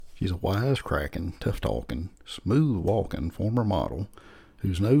She's a wisecracking, tough-talking, smooth-walking former model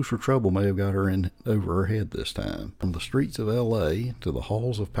whose nose for trouble may have got her in over her head this time. From the streets of L.A. to the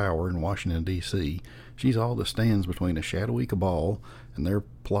halls of power in Washington, D.C., she's all that stands between a shadowy cabal and their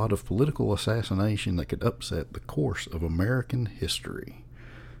plot of political assassination that could upset the course of American history.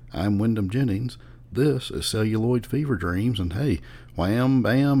 I'm Wyndham Jennings. This is Celluloid Fever Dreams, and hey, wham,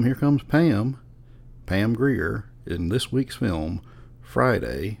 bam, here comes Pam Grier, in this week's film,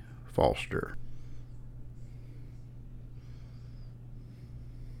 Friday Foster.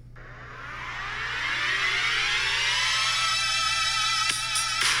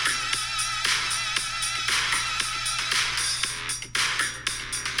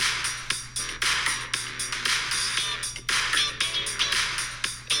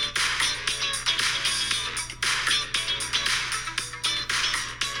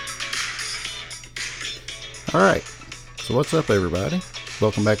 Alright, so what's up everybody?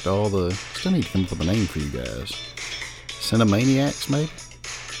 Welcome back to all the... Still need to come up with a name for you guys. Cinemaniacs, maybe?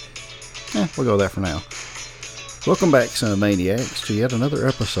 We'll go with that for now. Welcome back, Cinemaniacs, to yet another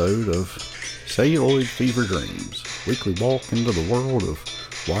episode of Celluloid Fever Dreams. Weekly walk into the world of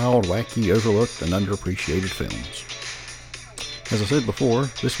wild, wacky, overlooked, and underappreciated films. As I said before,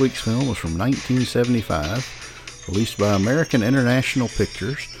 this week's film was from 1975, released by American International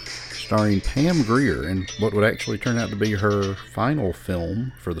Pictures, starring Pam Grier in what would actually turn out to be her final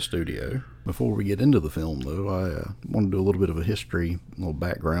film for the studio. Before we get into the film, though, I want to do a little bit of a history, a little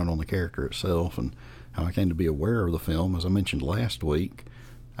background on the character itself, and how I came to be aware of the film. As I mentioned last week,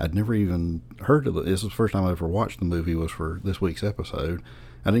 I'd never even heard of it. This is the first time I ever watched the movie was for this week's episode.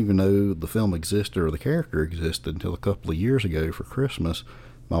 I didn't even know the film existed or the character existed until a couple of years ago for Christmas.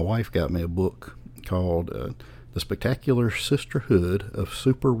 My wife got me a book called The Spectacular Sisterhood of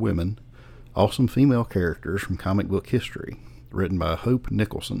Super Women, Awesome Female Characters from Comic Book History, written by Hope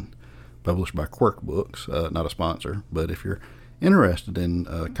Nicholson, published by Quirk Books, not a sponsor, but if you're interested in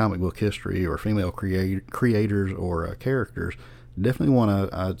comic book history or female creators or characters, definitely one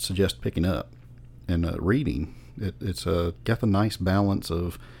I'd suggest picking up and reading. It's got the nice balance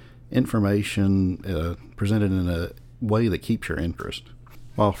of information presented in a way that keeps your interest.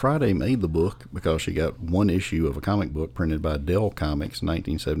 While Friday made the book because she got one issue of a comic book printed by Dell Comics in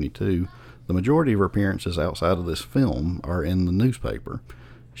 1972, the majority of her appearances outside of this film are in the newspaper.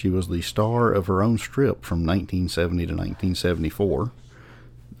 She was the star of her own strip from 1970 to 1974.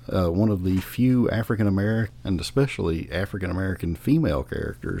 One of the few African-American, and especially African-American female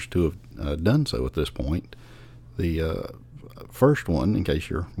characters to have done so at this point. The first one, in case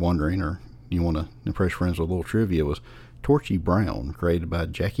you're wondering or you want to impress friends with a little trivia, was Torchy Brown, created by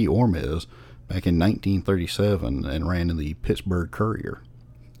Jackie Ormez back in 1937 and ran in the Pittsburgh Courier.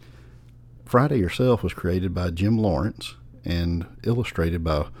 Friday herself was created by Jim Lawrence and illustrated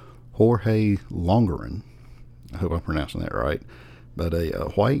by Jorge Longorin. I hope I'm pronouncing that right. But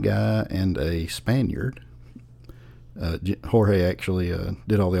a white guy and a Spaniard. Jorge actually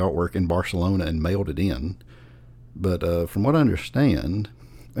did all the artwork in Barcelona and mailed it in. But from what I understand,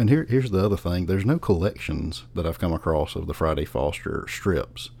 and here's the other thing, there's no collections that I've come across of the Friday Foster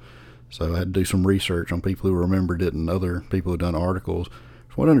strips. So I had to do some research on people who remembered it and other people who've done articles.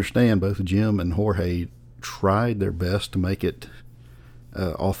 From what I understand, both Jim and Jorge tried their best to make it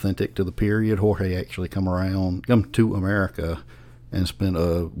authentic to the period. Jorge actually come to America and spent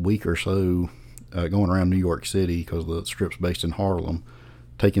a week or so going around New York City, because the strip's based in Harlem,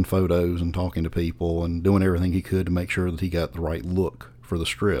 taking photos and talking to people and doing everything he could to make sure that he got the right look for the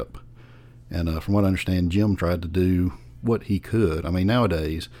strip. And from what I understand, Jim tried to do what he could. I mean,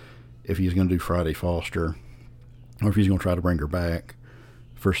 nowadays, if he's going to do Friday Foster, or if he's going to try to bring her back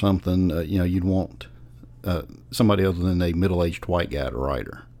for something, you'd want somebody other than a middle-aged white guy to write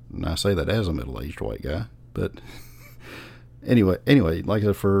her. And I say that as a middle-aged white guy, but anyway, like I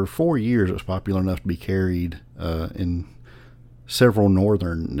said, for 4 years it was popular enough to be carried in several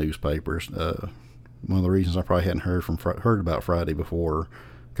northern newspapers. One of the reasons I probably hadn't heard about Friday before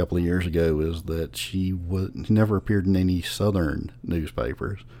a couple of years ago is that she never appeared in any southern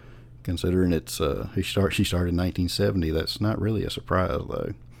newspapers. Considering she started in 1970, that's not really a surprise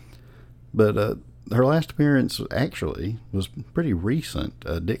though. But her last appearance actually was pretty recent.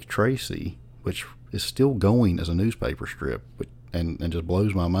 Dick Tracy, which is still going as a newspaper strip, and just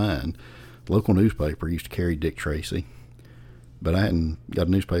blows my mind. The local newspaper used to carry Dick Tracy, but I hadn't got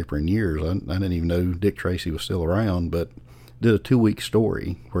a newspaper in years. I didn't even know Dick Tracy was still around, but did a 2-week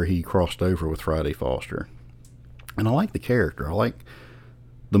story where he crossed over with Friday Foster. And I like the character. I like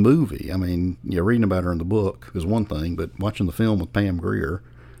the movie. I mean, reading about her in the book is one thing, but watching the film with Pam Grier,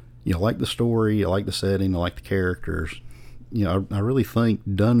 I like the story, I like the setting, I like the characters. I really think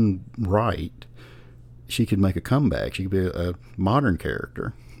done right, she could make a comeback. She could be a modern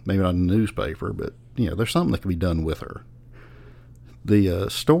character, maybe not in the newspaper, but there's something that could be done with her. The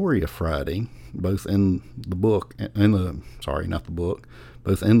story of Friday, both in the book, not the book,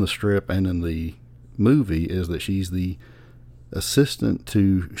 both in the strip and in the movie, is that she's the assistant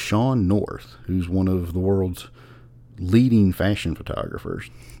to Sean North, who's one of the world's leading fashion photographers.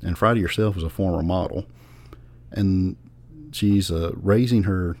 And Friday herself is a former model. And she's raising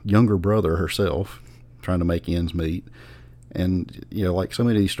her younger brother herself, trying to make ends meet. And, like so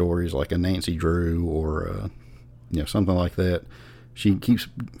many of these stories, like a Nancy Drew or, something like that, she keeps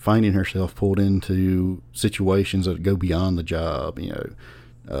finding herself pulled into situations that go beyond the job,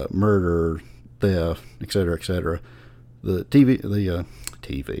 murder, theft, etc., etc. The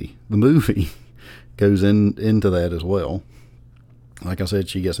movie goes into that as well. Like I said,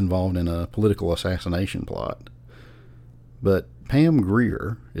 she gets involved in a political assassination plot. But Pam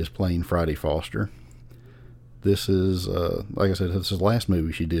Grier is playing Friday Foster. This is, like I said, this is the last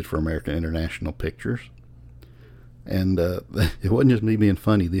movie she did for American International Pictures. And it wasn't just me being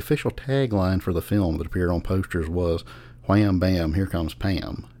funny. The official tagline for the film that appeared on posters was, "Wham bam, here comes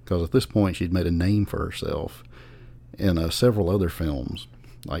Pam." Because at this point she'd made a name for herself in several other films,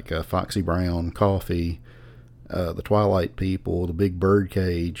 like Foxy Brown, Coffee, The Twilight People, The Big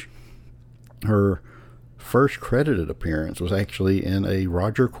Birdcage. Her first credited appearance was actually in a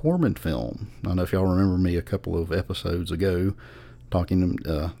Roger Corman film. I don't know if y'all remember me a couple of episodes ago talking,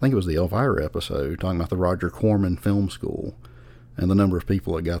 I think it was the Elvira episode, talking about the Roger Corman Film School and the number of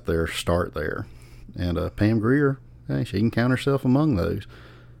people that got their start there. And Pam Grier, hey, she can count herself among those.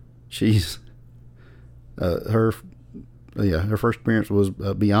 She's her first appearance was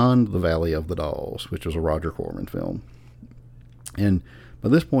Beyond the Valley of the Dolls, which was a Roger Corman film. And by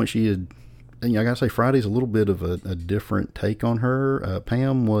this point, she had, I gotta say, Friday's a little bit of a different take on her.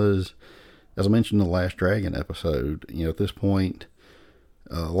 Pam was, as I mentioned in the Last Dragon episode, at this point,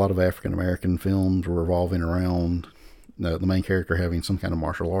 a lot of African American films were revolving around the main character having some kind of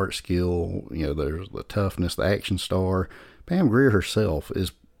martial arts skill. There's the toughness, the action star. Pam Grier herself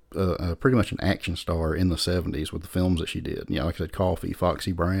is pretty much an action star in the 70s with the films that she did. Like I said, Coffee,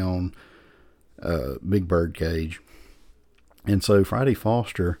 Foxy Brown, Big Birdcage. And so Friday's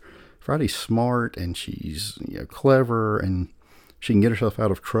smart, and she's clever, and she can get herself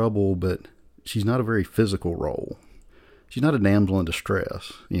out of trouble, but she's not a very physical role. She's not a damsel in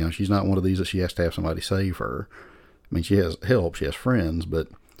distress. She's not one of these that she has to have somebody save her. I mean, she has help, she has friends, but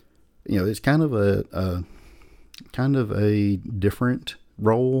it's kind of a different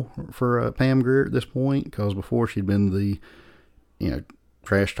role for Pam Grier at this point, because before she'd been the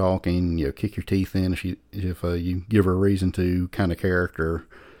trash talking, kick your teeth in if you give her a reason to kind of character.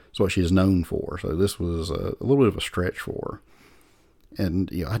 It's what she is known for. So this was a little bit of a stretch for her.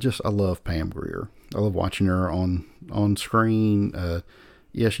 And I love Pam Grier. I love watching her on screen.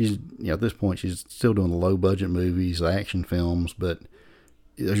 She's at this point she's still doing the low budget movies, the action films, but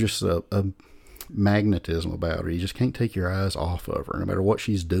there's just a magnetism about her. You just can't take your eyes off of her, no matter what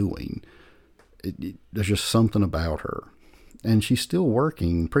she's doing. There's just something about her, and she's still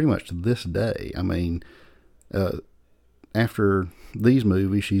working pretty much to this day. I mean, after these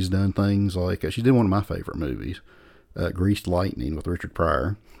movies, she's done things like she did one of my favorite movies, Greased Lightning with Richard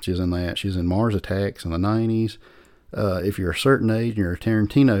Pryor. She's in that. She's in Mars Attacks in the 90s. If you're a certain age and you're a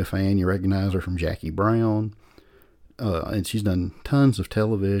Tarantino fan, you recognize her from Jackie Brown. And she's done tons of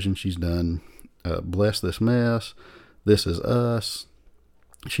television. She's done Bless This Mess, This Is Us.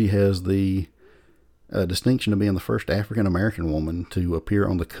 She has the distinction of being the first African-American woman to appear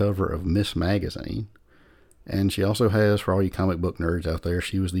on the cover of Miss Magazine. And she also has, for all you comic book nerds out there,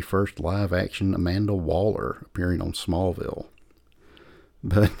 she was the first live-action Amanda Waller appearing on Smallville.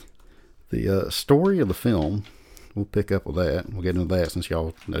 But the story of the film, we'll pick up with that. We'll get into that since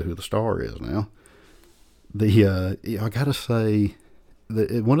y'all know who the star is now. I gotta say,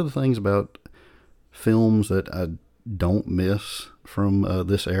 one of the things about films that I don't miss from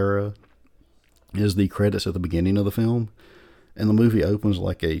this era is the credits at the beginning of the film. And the movie opens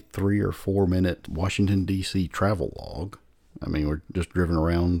like a 3 or 4 minute Washington, D.C. travel log. I mean, we're just driven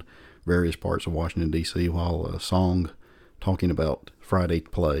around various parts of Washington, D.C. while a song talking about Friday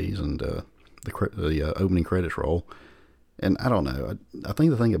plays and the opening credits roll. And I don't know. I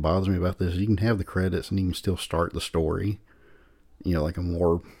think the thing that bothers me about this is you can have the credits and you can still start the story, like a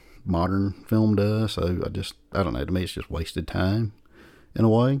more modern film does. So I don't know. To me, it's just wasted time in a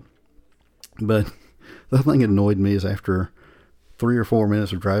way. But the thing that annoyed me is after 3 or 4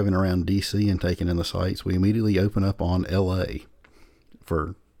 minutes of driving around DC and taking in the sights, we immediately open up on LA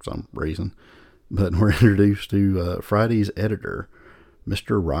for some reason. But we're introduced to Friday's editor,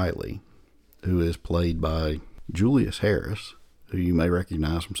 Mr. Riley, who is played by Julius Harris, who you may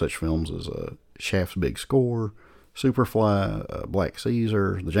recognize from such films as Shaft's Big Score, Superfly, Black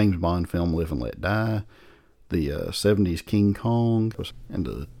Caesar, the James Bond film Live and Let Die, the 70s King Kong, and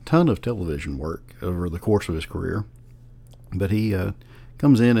a ton of television work over the course of his career. But he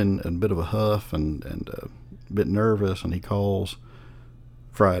comes in a bit of a huff and a bit nervous, and he calls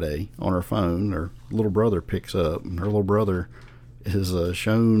Friday on her phone. Her little brother picks up, and her little brother is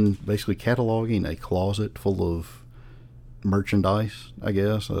shown basically cataloging a closet full of merchandise, I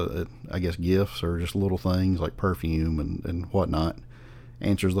guess gifts or just little things like perfume and whatnot.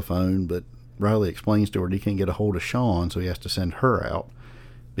 Answers the phone, but Riley explains to her that he can't get a hold of Sean, so he has to send her out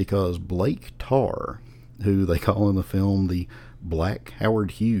because Blake Tarr, who they call in the film the Black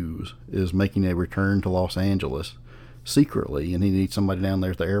Howard Hughes, is making a return to Los Angeles secretly, and he needs somebody down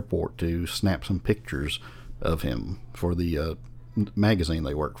there at the airport to snap some pictures of him for the magazine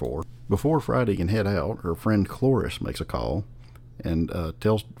they work for. Before Friday can head out, her friend Cloris makes a call and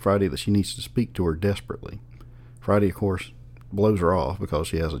tells Friday that she needs to speak to her desperately. Friday, of course, blows her off because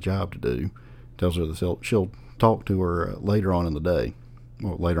she has a job to do, tells her that she'll talk to her later on in the day,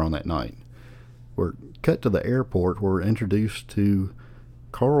 or later on that night. We're cut to the airport where we're introduced to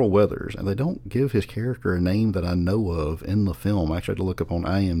Carl Weathers, and they don't give his character a name that I know of in the film. I actually had to look up on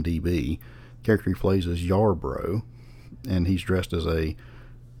IMDb. The character he plays is Yarbrough, and he's dressed as a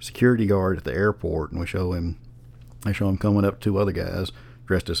security guard at the airport, and they show him coming up to two other guys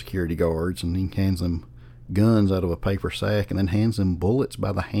dressed as security guards, and he hands them guns out of a paper sack and then hands them bullets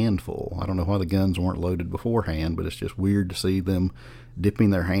by the handful. I don't know why the guns weren't loaded beforehand, but it's just weird to see them dipping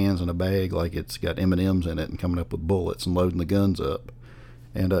their hands in a bag like it's got M&Ms in it and coming up with bullets and loading the guns up.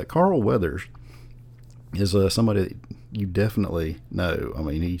 And Carl Weathers is somebody that you definitely know. I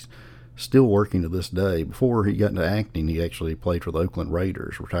mean, he's still working to this day. Before he got into acting, he actually played for the Oakland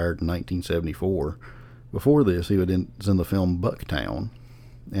Raiders, retired in 1974. Before this, he was in the film Bucktown.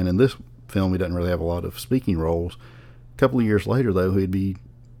 And in this film, he doesn't really have a lot of speaking roles. A couple of years later, though, he'd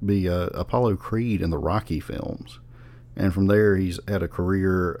be Apollo Creed in the Rocky films. And from there, he's had a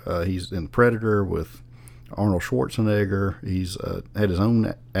career. He's in Predator with Arnold Schwarzenegger. He's had his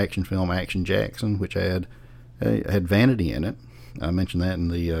own action film, Action Jackson, which had Vanity in it. I mentioned that in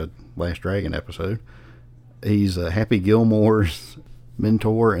the Last Dragon episode. He's Happy Gilmore's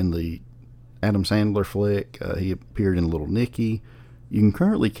mentor in the Adam Sandler flick. He appeared in Little Nicky. You can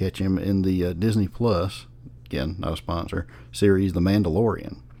currently catch him in the Disney Plus, again, not a sponsor, series The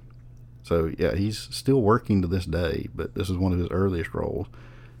Mandalorian. So, yeah, he's still working to this day, but this is one of his earliest roles.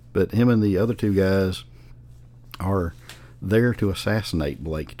 But him and the other two guys are there to assassinate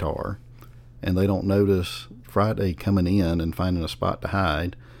Blake Tarr, and they don't notice Friday coming in and finding a spot to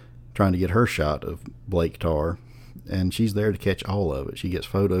hide, trying to get her shot of Blake Tarr, and she's there to catch all of it. She gets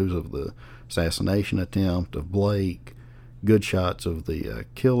photos of the assassination attempt of Blake, good shots of the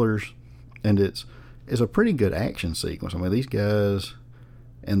killers, and it's a pretty good action sequence. I mean, these guys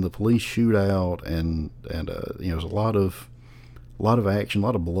and the police shootout, and there's a lot of action, a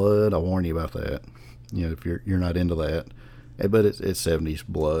lot of blood. I warn you about that. If you're not into that, but it's 70s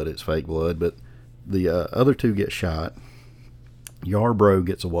blood, it's fake blood. But the other two get shot. Yarbrough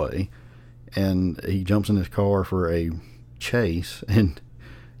gets away, and he jumps in his car for a chase. And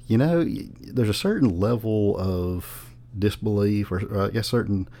there's a certain level of disbelief, or I guess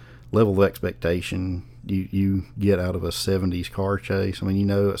certain level of expectation you get out of a 70s car chase. I mean,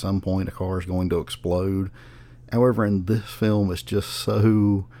 at some point a car is going to explode. However, in this film, it's just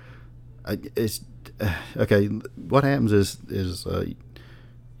so it's okay. What happens is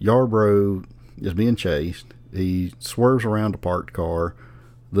Yarbrough is being chased. He swerves around a parked car.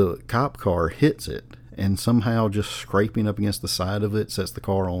 The cop car hits it, and somehow just scraping up against the side of it sets the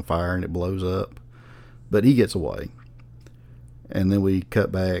car on fire, and it blows up. But he gets away. And then we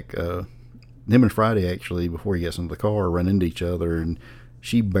cut back. Him and Friday, actually, before he gets into the car, run into each other, and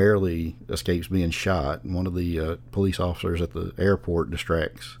she barely escapes being shot. And one of the police officers at the airport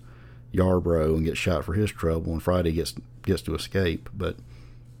distracts Yarbrough and gets shot for his trouble, and Friday gets to escape. But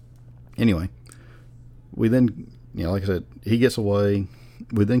anyway, we then, like I said, he gets away.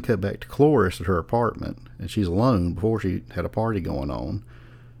 We then cut back to Cloris at her apartment, and she's alone before she had a party going on.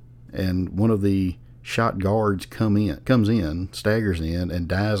 And one of the shot guards comes in, staggers in, and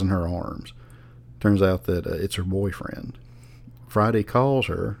dies in her arms. Turns out that it's her boyfriend. Friday calls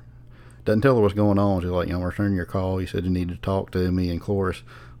her, doesn't tell her what's going on. She's like, I'm returning your call. You said you needed to talk to me. And Cloris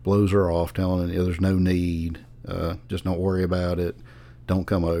blows her off, telling her there's no need. Just don't worry about it. Don't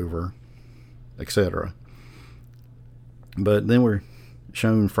come over, etc. But then we're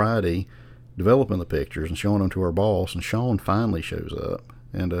shown Friday developing the pictures and showing them to our boss, and Sean finally shows up.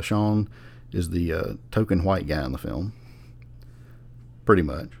 And Sean is the token white guy in the film, pretty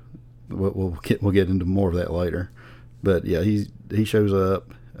much. We'll get into more of that later. But yeah, he shows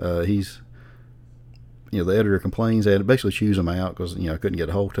up. He's, the editor complains that it basically chews him out because, I couldn't get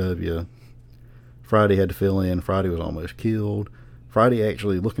a hold of you. Friday had to fill in. Friday was almost killed. Friday,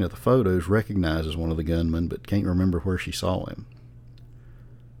 actually looking at the photos, recognizes one of the gunmen, but can't remember where she saw him.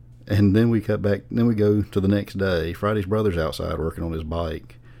 And then we cut back. Then we go to the next day. Friday's brother's outside working on his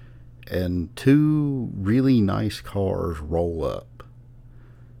bike, and two really nice cars roll up.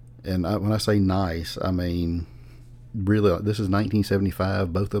 And when I say nice, I mean really. This is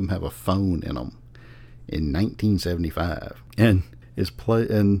 1975. Both of them have a phone in them. In 1975, and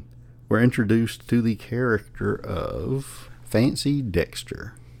and we're introduced to the character of Fancy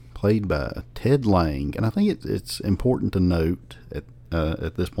Dexter, played by Ted Lang. And I think it's important to note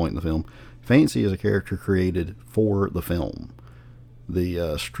at this point in the film, Fancy is a character created for the film.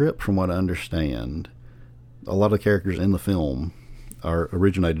 The strip, from what I understand, a lot of the characters in the film are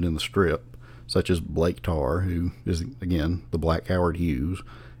originated in the strip, such as Blake Tarr, who is, again, the Black Howard Hughes,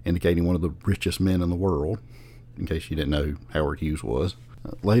 indicating one of the richest men in the world, in case you didn't know who Howard Hughes was.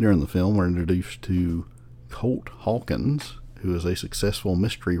 Later in the film, we're introduced to Colt Hawkins, who is a successful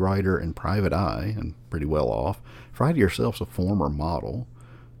mystery writer and private eye, and pretty well off. Friday herself's a former model.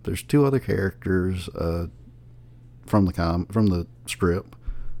 There's two other characters from the strip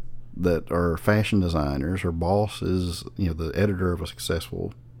that are fashion designers. Her boss is, the editor of a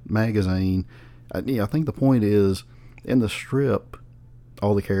successful magazine. I think the point is, in the strip,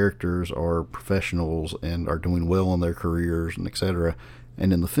 all the characters are professionals and are doing well in their careers and etc.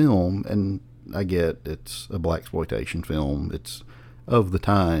 And in the film, and I get it's a blaxploitation film, it's of the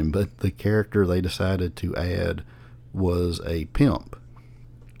time, but the character they decided to add was a pimp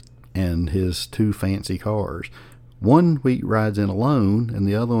and his two fancy cars. One he rides in alone, and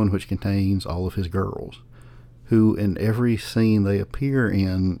the other one which contains all of his girls, who in every scene they appear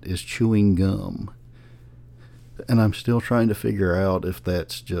in is chewing gum. And I'm still trying to figure out if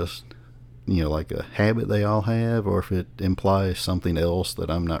that's just, like a habit they all have, or if it implies something else that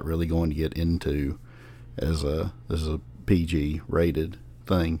I'm not really going to get into as this is a PG rated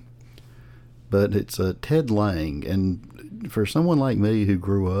thing. But it's Ted Lang, and for someone like me who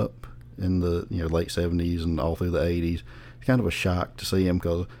grew up in the late 70s and all through the 80s, it's kind of a shock to see him,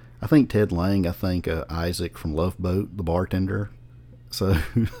 because I think Ted Lang, Isaac from Love Boat, the bartender. So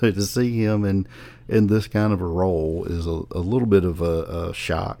to see him in this kind of a role is a little bit of a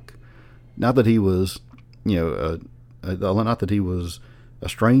shock. Not that he was, not that he was a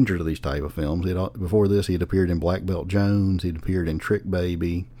stranger to these type of films. Before this, he had appeared in Black Belt Jones. He'd appeared in Trick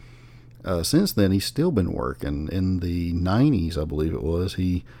Baby. Since then, he's still been working. In the 90s, I believe it was,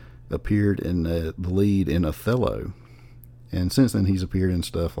 he appeared in the lead in Othello. And since then, he's appeared in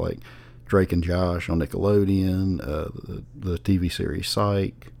stuff like Drake and Josh on Nickelodeon, the TV series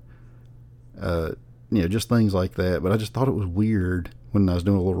Psych, just things like that. But I just thought it was weird when I was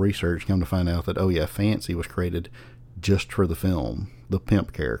doing a little research, come to find out that, Fancy was created just for the film. The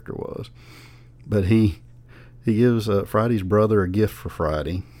pimp character was. But he gives Friday's brother a gift for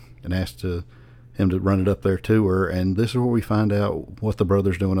Friday and asks him to run it up there to her. And this is where we find out what the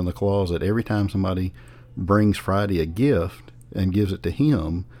brother's doing in the closet. Every time somebody brings Friday a gift and gives it to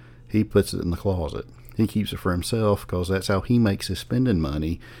him, he puts it in the closet. He keeps it for himself, because that's how he makes his spending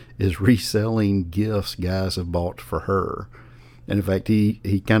money, is reselling gifts guys have bought for her. And in fact,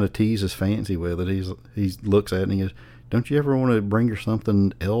 he kind of teases Fancy with it. He looks at it and he goes, "Don't you ever want to bring her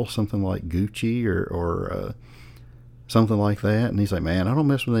something else, something like Gucci or something like that?" And he's like, "Man, I don't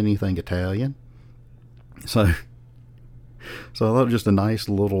mess with anything Italian." So I thought it was just a nice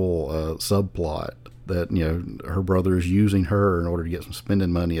little subplot that, her brother is using her in order to get some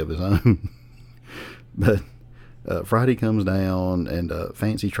spending money of his own. But Friday comes down and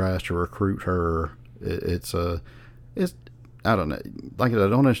Fancy tries to recruit her. It's I don't know. Like I said, I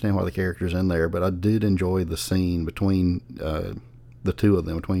don't understand why the character's in there, but I did enjoy the scene between the two of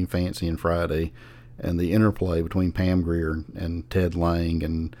them, between Fancy and Friday, and the interplay between Pam Grier and Ted Lang.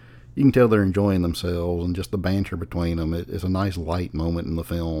 And you can tell they're enjoying themselves, and just the banter between them. It's a nice light moment in the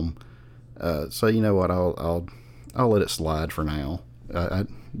film. So you know what? I'll let it slide for now.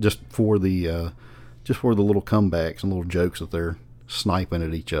 Just for the little comebacks and little jokes that they're sniping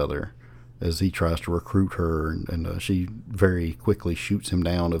at each other as he tries to recruit her, and she very quickly shoots him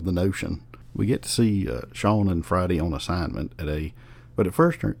down of the notion. We get to see Sean and Friday on assignment but at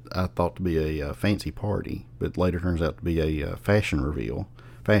first I thought to be a fancy party, but later turns out to be a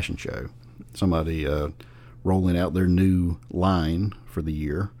fashion show. Somebody rolling out their new line for the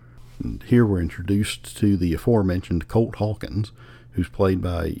year. And here we're introduced to the aforementioned Colt Hawkins, who's played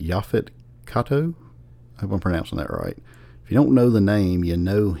by Yaphet Kotto. I hope I'm pronouncing that right. If you don't know the name, you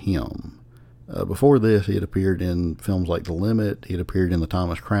know him. Before this, he had appeared in films like The Limit. He had appeared in The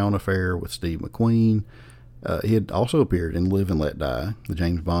Thomas Crown Affair with Steve McQueen. He had also appeared in Live and Let Die, the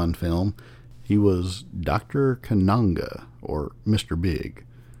James Bond film. He was Dr. Kananga, or Mr. Big.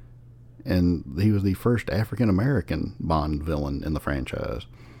 And he was the first African-American Bond villain in the franchise.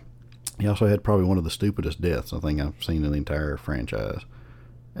 He also had probably one of the stupidest deaths I think I've seen in the entire franchise.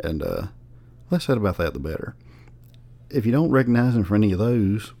 And less said about that, the better. If you don't recognize him from any of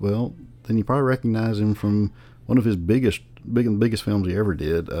those, well, then you probably recognize him from one of his biggest films he ever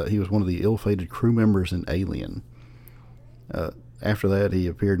did. He was one of the ill-fated crew members in Alien. After that, he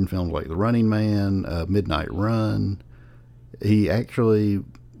appeared in films like The Running Man, Midnight Run. He actually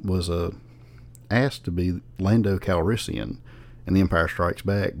was asked to be Lando Calrissian in The Empire Strikes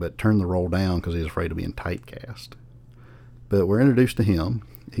Back, but turned the role down because he was afraid of being typecast. But we're introduced to him.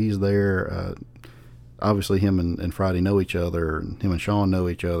 He's there. Obviously, him and Friday know each other, and him and Sean know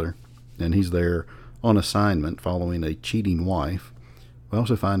each other, and he's there on assignment following a cheating wife. We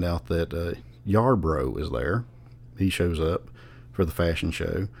also find out that Yarbrough is there. He shows up for the fashion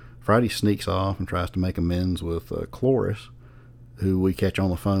show. Friday sneaks off and tries to make amends with Cloris, who we catch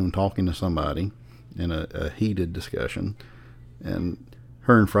on the phone talking to somebody in a heated discussion. And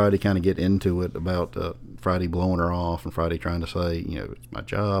her and Friday kind of get into it about Friday blowing her off, and Friday trying to say, it's my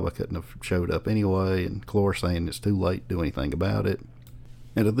job, I couldn't have showed up anyway, and Cloris saying it's too late to do anything about it.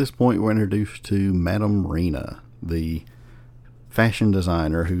 And at this point, we're introduced to Madame Rena, the fashion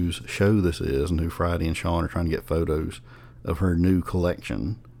designer whose show this is, and who Friday and Sean are trying to get photos of her new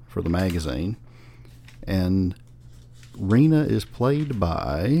collection for the magazine. And Rena is played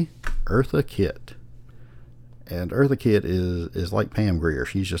by Eartha Kitt. And Eartha Kitt is like Pam Grier.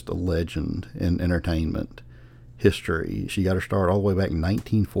 She's just a legend in entertainment history. She got her start all the way back in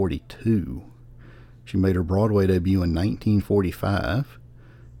 1942. She made her Broadway debut in 1945.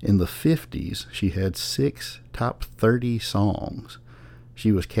 In the 50s, she had 6 top 30 songs.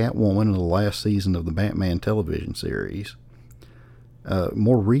 She was Catwoman in the last season of the Batman television series.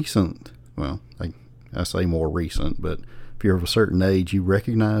 More recent, well, I say more recent, but if you're of a certain age, you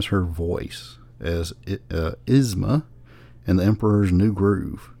recognize her voice as Yzma in The Emperor's New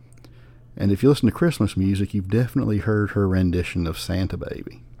Groove. And if you listen to Christmas music, you've definitely heard her rendition of Santa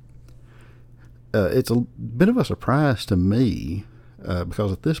Baby. It's a bit of a surprise to me,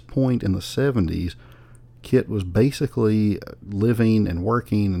 because at this point in the 70s, Kit was basically living and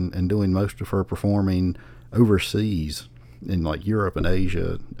working and doing most of her performing overseas in like Europe and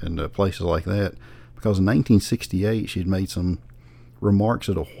Asia and places like that, because in 1968 she had made some remarks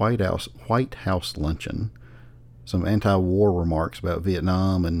at a White House luncheon, some anti-war remarks about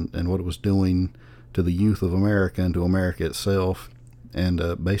Vietnam and what it was doing to the youth of America and to America itself, and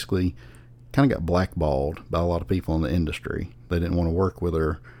basically kind of got blackballed by a lot of people in the industry. They didn't want to work with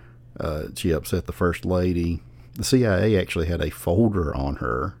her. She upset the First Lady. The CIA actually had a folder on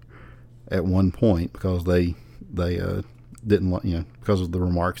her at one point because they didn't want, because of the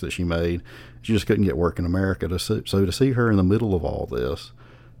remarks that she made. She just couldn't get work in America. So to see her in the middle of all this,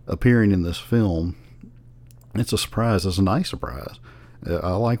 appearing in this film, it's a surprise. It's a nice surprise.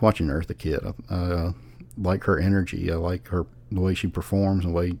 I like watching Eartha Kitt. I like her energy. I like the way she performs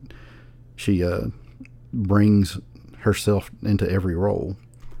and the way she brings herself into every role.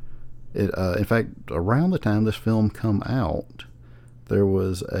 In fact, around the time this film come out, there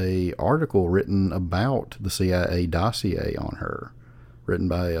was a article written about the CIA dossier on her, written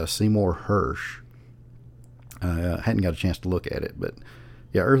by Seymour Hersh. I hadn't got a chance to look at it, but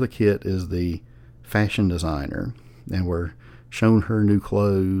yeah, Eartha Kitt is the fashion designer, and we're shown her new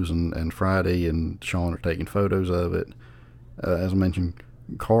clothes, and Friday and Sean are taking photos of it. As I mentioned,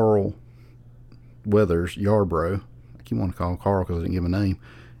 Carl Weathers, Yarbrough, I keep wanting to call him Carl because I didn't give him a name,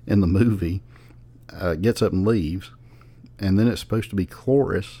 in the movie, gets up and leaves, and then it's supposed to be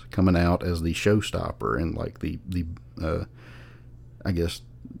Cloris coming out as the showstopper and like the I guess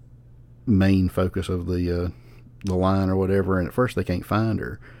main focus of the line or whatever, and at first they can't find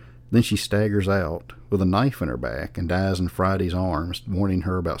her. Then she staggers out with a knife in her back and dies in Friday's arms, warning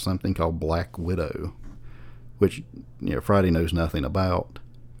her about something called Black Widow, which Friday knows nothing about.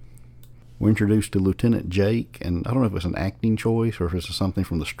 We're introduced to Lieutenant Jake, and I don't know if it's an acting choice or if it's something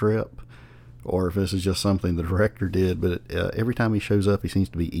from the strip or if this is just something the director did, but every time he shows up, he seems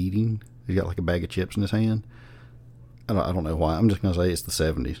to be eating. He's got like a bag of chips in his hand. I don't know why. I'm just going to say it's the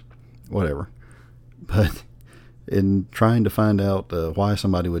 70s. Whatever. But in trying to find out why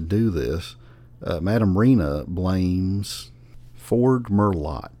somebody would do this, Madame Rena blames Ford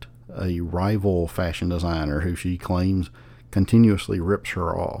Merlot, a rival fashion designer who she claims continuously rips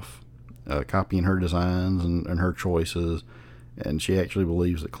her off, copying her designs and her choices. And she actually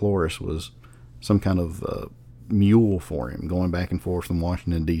believes that Cloris was some kind of mule for him, going back and forth from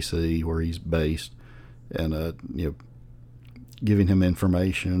Washington, D.C., where he's based, and giving him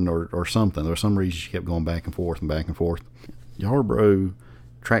information or something. There was some reason she kept going back and forth and back and forth. Yarbrough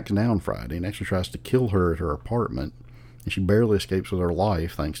tracks down Friday and actually tries to kill her at her apartment, and she barely escapes with her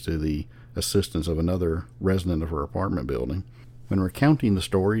life thanks to the assistance of another resident of her apartment building. When recounting the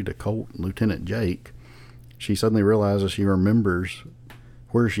story to Colt and Lieutenant Jake, she suddenly realizes she remembers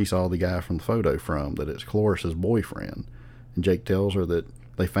where she saw the guy from the photo from, that it's Cloris's boyfriend. And Jake tells her that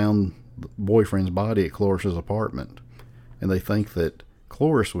they found the boyfriend's body at Cloris's apartment, and they think that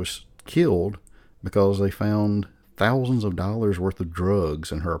Cloris was killed because they found thousands of dollars worth of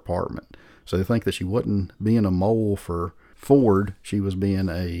drugs in her apartment. So they think that she wasn't being a mole for Ford, she was being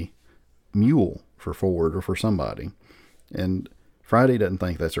a mule for Ford or for somebody. And Friday doesn't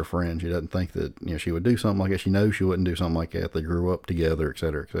think that's her friend. She doesn't think that she would do something like that. She knows she wouldn't do something like that. They grew up together,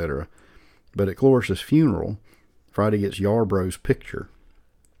 etc., etc. But at Cloris's funeral, Friday gets Yarbrough's picture,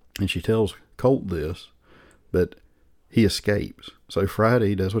 and she tells Colt this, but he escapes. So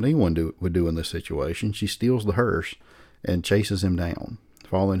Friday does what anyone would do in this situation. She steals the hearse and chases him down,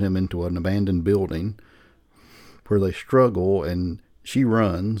 following him into an abandoned building where they struggle, and she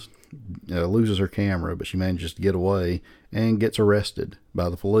runs, loses her camera, but she manages to get away and gets arrested by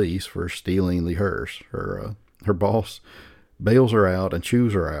the police for stealing the hearse. Her boss bails her out and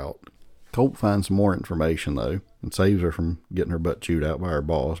chews her out. Colt finds some more information, though, and saves her from getting her butt chewed out by her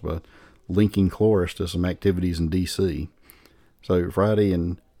boss by linking Cloris to some activities in D.C. So Friday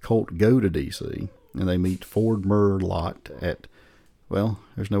and Colt go to D.C., and they meet Ford Murlott at, well,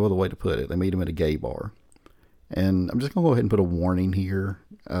 there's no other way to put it. They meet him at a gay bar. And I'm just going to go ahead and put a warning here,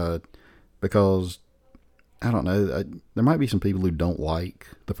 because, I don't know, there might be some people who don't like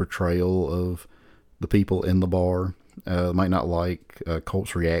the portrayal of the people in the bar. Might not like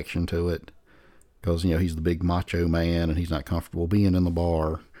Colt's reaction to it, because, he's the big macho man, and he's not comfortable being in the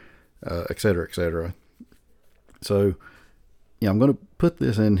bar, etc., etc. So, I'm going to put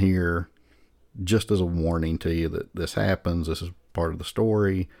this in here just as a warning to you that this happens. This is part of the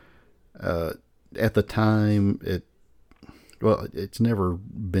story. At the time, it's never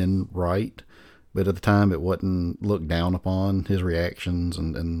been right, but at the time it wasn't looked down upon, his reactions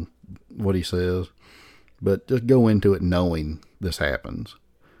and what he says. But just go into it knowing this happens,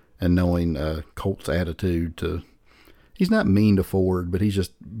 and knowing Colt's attitude he's not mean to Ford, but he's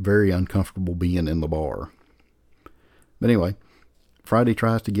just very uncomfortable being in the bar. But anyway, Friday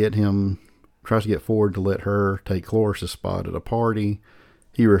tries to get Ford to let her take Cloris's spot at a party.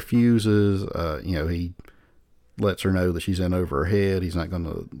 He refuses. He lets her know that she's in over her head. He's not going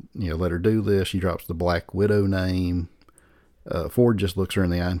to, let her do this. She drops the Black Widow name. Ford just looks her in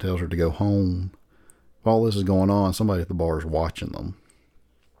the eye and tells her to go home. While this is going on, somebody at the bar is watching them,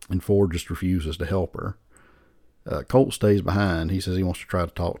 and Ford just refuses to help her. Colt stays behind. He says he wants to try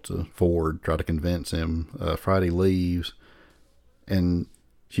to talk to Ford, try to convince him. Friday leaves, and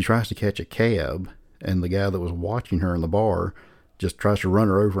she tries to catch a cab, and the guy that was watching her in the bar just tries to run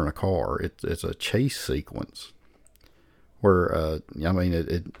her over in a car. It's a chase sequence where,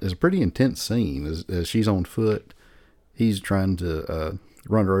 it is a pretty intense scene. As she's on foot, he's trying to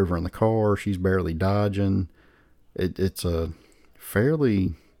run her over in the car. She's barely dodging. It's a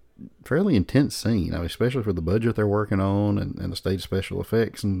fairly intense scene, especially for the budget they're working on and the state of special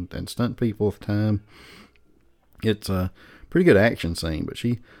effects and stunt people at the time. It's a pretty good action scene, but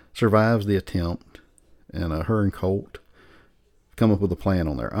she survives the attempt, and her and Colt come up with a plan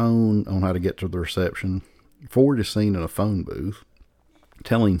on their own on how to get to the reception. Ford is seen in a phone booth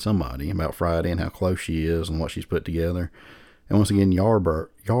telling somebody about Friday and how close she is and what she's put together. And once again,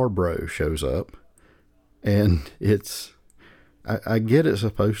 Yarbrough shows up, and I get it's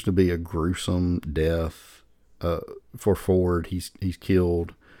supposed to be a gruesome death for Ford. He's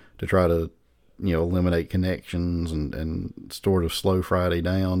killed to try to eliminate connections and sort of slow Friday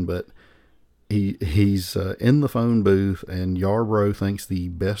down, but he's in the phone booth, and Yarbrough thinks the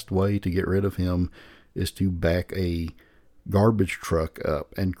best way to get rid of him is to back a garbage truck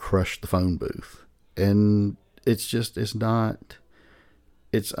up and crush the phone booth. And it's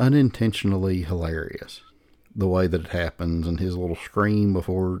unintentionally hilarious, the way that it happens, and his little scream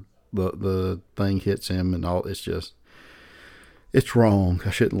before the thing hits him and all. It's wrong. I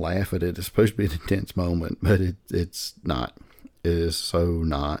shouldn't laugh at it. It's supposed to be an intense moment, but it's not. It is so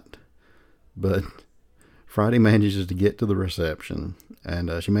not. But Friday manages to get to the reception,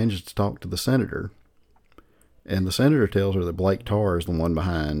 and she manages to talk to the senator. And the senator tells her that Blake Tarr is the one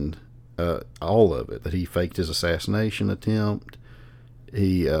behind all of it, that he faked his assassination attempt.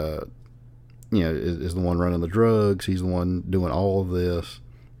 He, is the one running the drugs. He's the one doing all of this.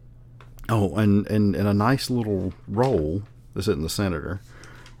 Oh, and a nice little role, this isn't the senator,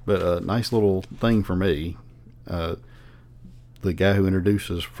 but a nice little thing for me. The guy who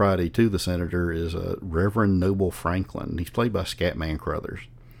introduces Friday to the senator is Reverend Noble Franklin. He's played by Scatman Crothers.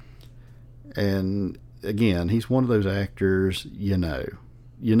 And again, he's one of those actors, you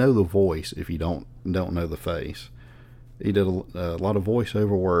know the voice if you don't know the face. He did a lot of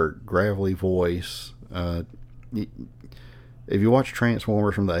voiceover work, gravelly voice. If you watch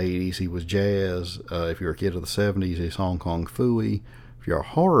Transformers from the 80s, he was Jazz. If you're a kid of the 70s, he's Hong Kong Phooey. If you're a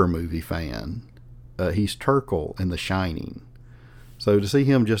horror movie fan, he's Turkle in The Shining. So to see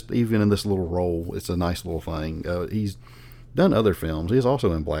him just even in this little role, it's a nice little thing. He's done other films. He's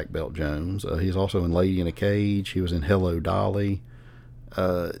also in Black Belt Jones. He's also in Lady in a Cage. He was in Hello, Dolly.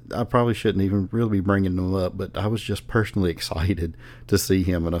 I probably shouldn't even really be bringing him up, but I was just personally excited to see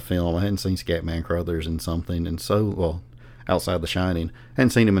him in a film. I hadn't seen Scatman Crothers in something outside The Shining. I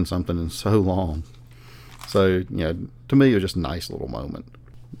hadn't seen him in something in so long. So, to me, it was just a nice little moment.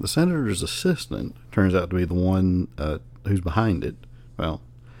 The senator's assistant turns out to be the one who's behind it. Well,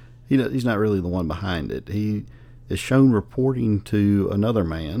 he's not really the one behind it. He is shown reporting to another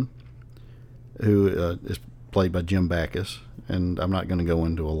man who is played by Jim Backus. And I'm not going to go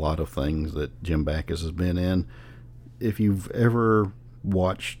into a lot of things that Jim Backus has been in. If you've ever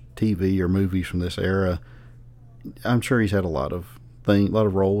watched TV or movies from this era, I'm sure he's had a lot of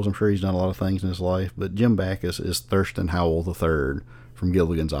roles. I'm sure he's done a lot of things in his life. But Jim Backus is Thurston Howell III from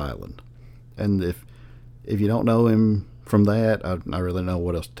Gilligan's Island. And if you don't know him from that, I really don't know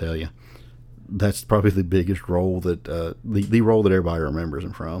what else to tell you. That's probably the biggest role that the role that everybody remembers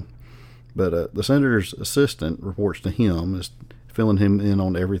him from. But the senator's assistant reports to him, is filling him in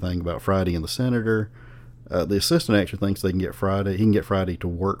on everything about Friday and the senator. The assistant actually thinks he can get Friday to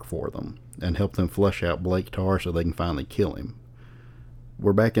work for them and help them flush out Blake Tarr so they can finally kill him.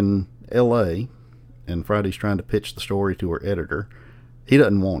 We're back in L.A., and Friday's trying to pitch the story to her editor. He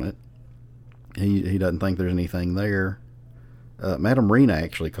doesn't want it. He doesn't think there's anything there. Madame Rena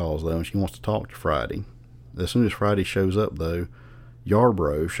actually calls, though, and she wants to talk to Friday. As soon as Friday shows up, though,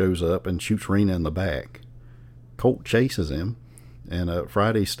 Yarbrough shows up and shoots Rena in the back. Colt chases him, and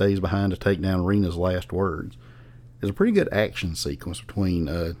Friday stays behind to take down Rena's last words. There's a pretty good action sequence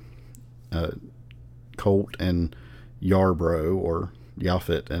between Colt and Yarbrough, or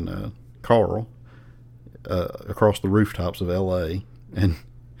Yaphet and Carl, across the rooftops of L.A. And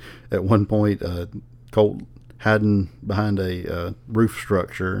at one point, Colt hiding behind a roof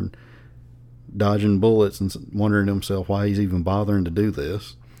structure and dodging bullets and wondering to himself why he's even bothering to do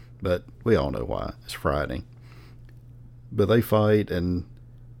this. But we all know why. It's Friday. But they fight, and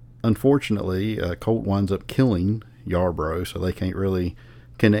unfortunately, Colt winds up killing Yarbrough, so they can't really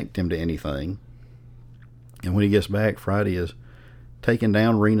connect him to anything. And when he gets back, Friday is taking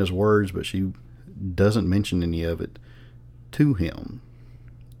down Rena's words, but she doesn't mention any of it to him.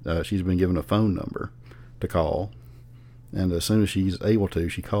 She's been given a phone number to call, and as soon as she's able to,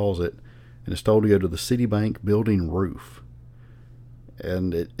 she calls it, and is told to go to the Citibank building roof.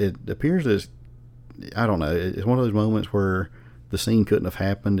 And it appears as, I don't know, it's one of those moments where the scene couldn't have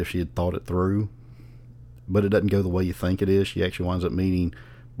happened if she had thought it through, but it doesn't go the way you think it is. She actually winds up meeting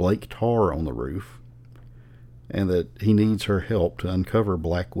Blake Tarr on the roof, and that he needs her help to uncover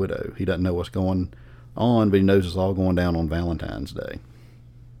Black Widow. He doesn't know what's going on, but he knows it's all going down on Valentine's Day.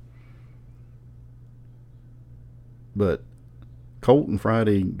 But Colt and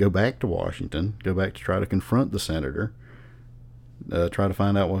Friday go back to Washington, go back to try to confront the senator, try to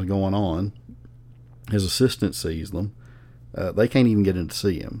find out what's going on. His assistant sees them. They can't even get in to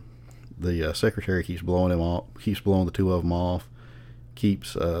see him. The secretary keeps blowing him off, keeps blowing the two of them off,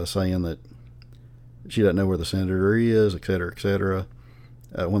 keeps saying that she doesn't know where the senator is, etc., etc.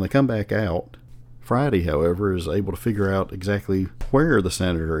 When they come back out, Friday, however, is able to figure out exactly where the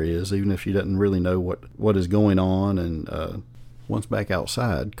senator is, even if she doesn't really know what is going on. And once back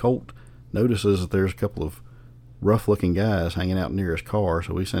outside, Colt notices that there's a couple of rough-looking guys hanging out near his car,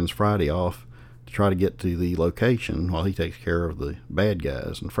 so he sends Friday off to try to get to the location while he takes care of the bad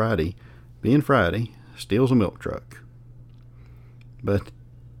guys. And Friday, being Friday, steals a milk truck. But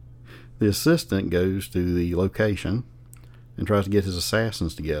the assistant goes to the location and tries to get his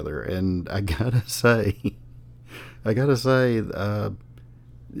assassins together. And I gotta say,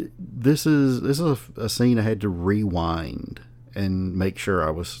 this is a scene I had to rewind and make sure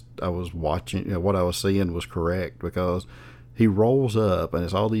I was watching, what I was seeing was correct, because he rolls up and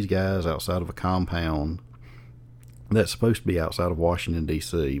it's all these guys outside of a compound, that's supposed to be outside of Washington,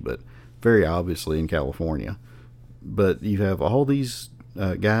 D.C., but very obviously in California. But you have all these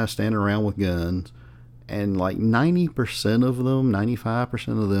guys standing around with guns, and like 90% of them,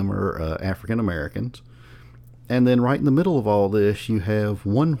 95% of them are African Americans. And then right in the middle of all this, you have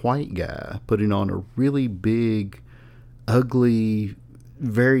one white guy putting on a really big, ugly,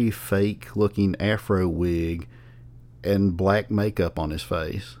 very fake looking afro wig and black makeup on his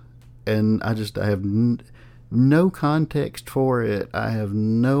face. And I have no context for it. I have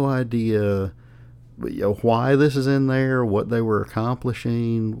no idea why this is in there, what they were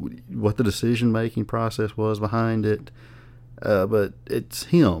accomplishing, what the decision-making process was behind it. But it's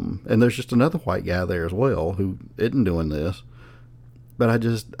him, and there's just another white guy there as well who isn't doing this. But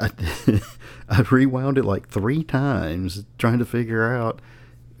I rewound it like 3 times trying to figure out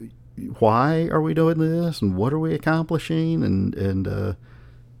why are we doing this and what are we accomplishing, and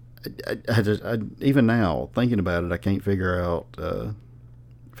I even now thinking about it, I can't figure out the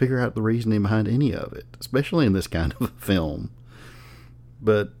reasoning behind any of it, especially in this kind of film.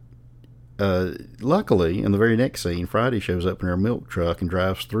 But luckily, in the very next scene, Friday shows up in her milk truck and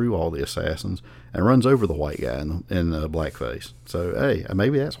drives through all the assassins and runs over the white guy in blackface. So, hey,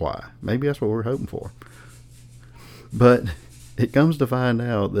 maybe that's why. Maybe that's what we're hoping for. But it comes to find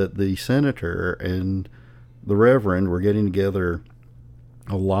out that the senator and the reverend were getting together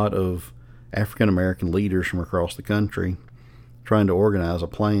a lot of African American leaders from across the country, trying to organize a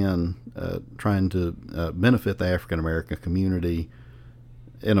plan, trying to benefit the African American community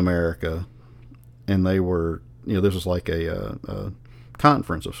in America. And they were, this was like a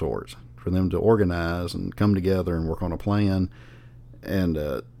conference of sorts for them to organize and come together and work on a plan.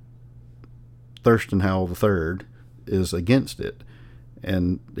 And Thurston Howell III is against it.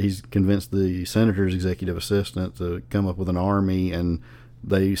 And he's convinced the senator's executive assistant to come up with an army, and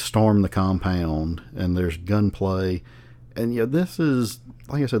they storm the compound, and there's gunplay. And this is,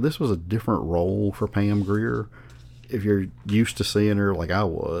 like I said, this was a different role for Pam Grier. If you're used to seeing her like I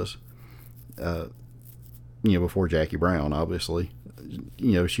was, before Jackie Brown, obviously,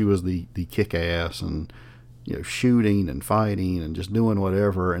 she was the kick-ass and, shooting and fighting and just doing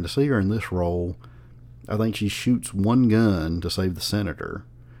whatever. And to see her in this role, I think she shoots one gun to save the senator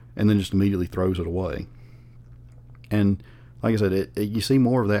and then just immediately throws it away. And like I said, you see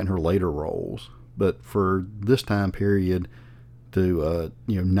more of that in her later roles. But for this time period, to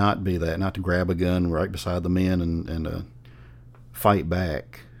not be that, not to grab a gun right beside the men and fight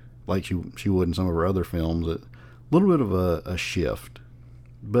back like she would in some of her other films, a little bit of a shift.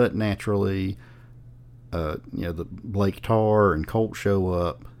 But naturally, the Blake Tarr and Colt show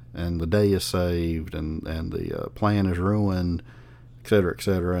up, and the day is saved, and the plan is ruined, et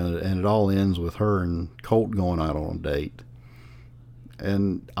cetera, and it all ends with her and Colt going out on a date.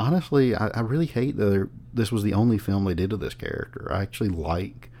 And honestly, I really hate that this was the only film they did to this character. I actually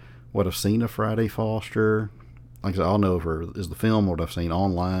like what I've seen of Friday Foster. Like I said, I'll know if her is the film or what I've seen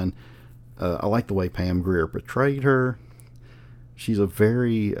online. I like the way Pam Grier portrayed her. She's a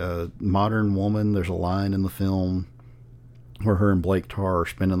very modern woman. There's a line in the film where her and Blake Tarr are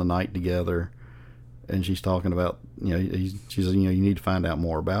spending the night together, and she's talking about, she says, you need to find out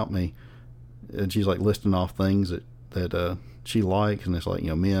more about me. And she's like listing off things that she likes, and it's like,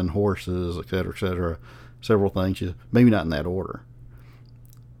 men, horses, et cetera, several things. She's, maybe not in that order,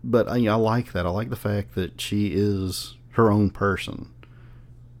 but I like that. I like the fact that she is her own person,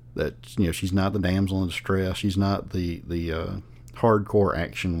 that she's not the damsel in distress. She's not the hardcore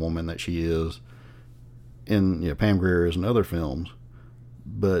action woman that she is in Pam Grier is in other films.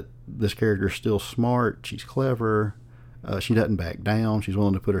 But this character is still smart. She's clever. She doesn't back down. She's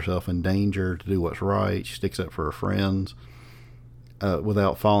willing to put herself in danger to do what's right. She sticks up for her friends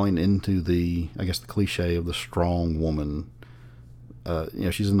without falling into the cliche of the strong woman.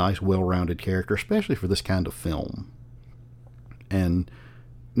 She's a nice, well-rounded character, especially for this kind of film. And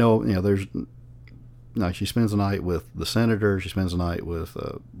she spends the night with the senator. She spends the night with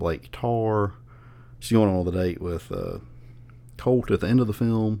Blake Tarr. She's going on the date with Colt at the end of the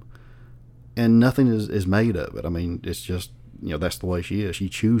film. And nothing is made of it. I mean, it's just, that's the way she is. She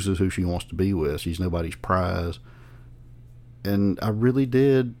chooses who she wants to be with. She's nobody's prize. And I really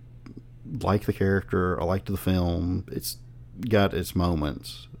did like the character. I liked the film. It's got its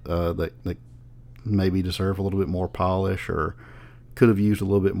moments that maybe deserve a little bit more polish, or could have used a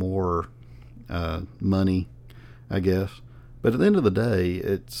little bit more money, I guess. But at the end of the day,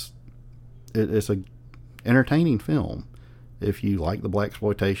 it's a entertaining film. If you like the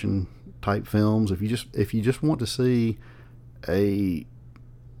blaxploitation type films, if you just want to see a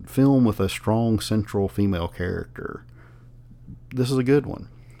film with a strong central female character, this is a good one.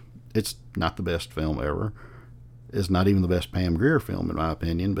 It's not the best film ever. is not even the best Pam Grier film, in my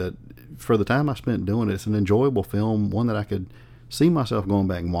opinion, but for the time I spent doing it, it's an enjoyable film, one that I could see myself going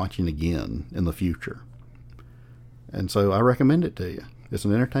back and watching again in the future. And so I recommend it to you. It's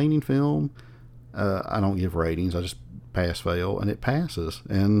an entertaining film. I don't give ratings. I just pass, fail, and it passes.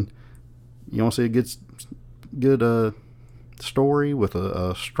 And you want to see a good story with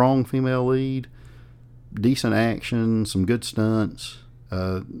a strong female lead, decent action, some good stunts,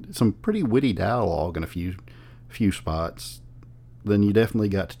 some pretty witty dialogue in a few spots, then you definitely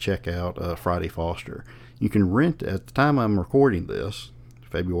got to check out Friday Foster. You can rent, at the time I'm recording this,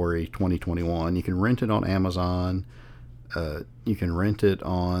 February 2021, you can rent it on Amazon. You can rent it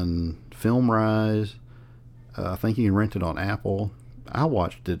on FilmRise. I think you can rent it on Apple. I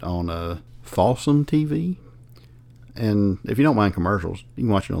watched it on Folsom TV. And if you don't mind commercials, you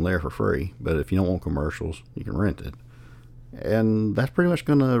can watch it on there for free. But if you don't want commercials, you can rent it. And that's pretty much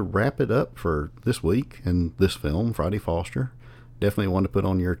going to wrap it up for this week and this film, Friday Foster. Definitely one to put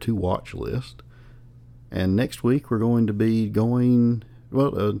on your to-watch list. And next week we're going to be going,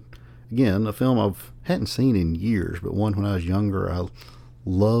 again, a film I hadn't seen in years, but one when I was younger I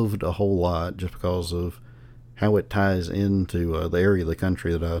loved a whole lot just because of how it ties into the area of the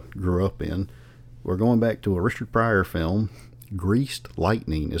country that I grew up in. We're going back to a Richard Pryor film. Greased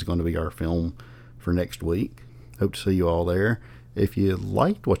Lightning is going to be our film for next week. Hope to see you all there. If you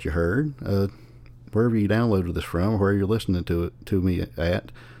liked what you heard, wherever you downloaded this from, wherever you're listening to me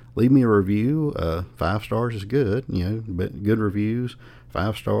at, leave me a review. 5 stars is good. But good reviews.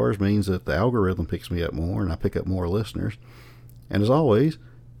 5 stars means that the algorithm picks me up more and I pick up more listeners. And as always,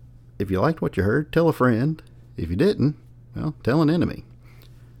 if you liked what you heard, tell a friend. If you didn't, well, tell an enemy.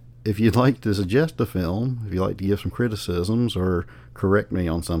 If you'd like to suggest a film, if you'd like to give some criticisms or correct me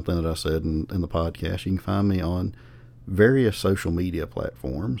on something that I said in the podcast, you can find me on various social media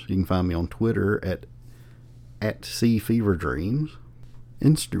platforms. You can find me on Twitter at CFeverDreams,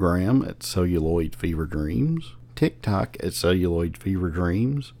 Instagram at Celluloid Fever Dreams, TikTok at Celluloid Fever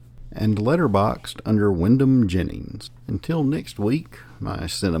Dreams, and Letterboxd under Wyndham Jennings. Until next week, my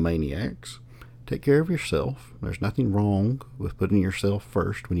Cinemaniacs, take care of yourself. There's nothing wrong with putting yourself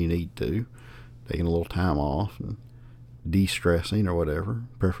first when you need to, taking a little time off and de-stressing or whatever,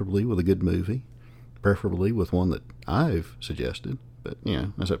 preferably with a good movie, preferably with one that I've suggested, but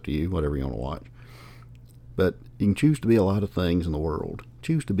that's up to you, whatever you want to watch. But you can choose to be a lot of things in the world.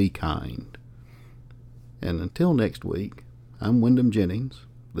 Choose to be kind. And until next week, I'm Wyndham Jennings.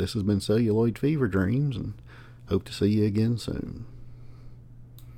 This has been Celluloid Fever Dreams, and hope to see you again soon.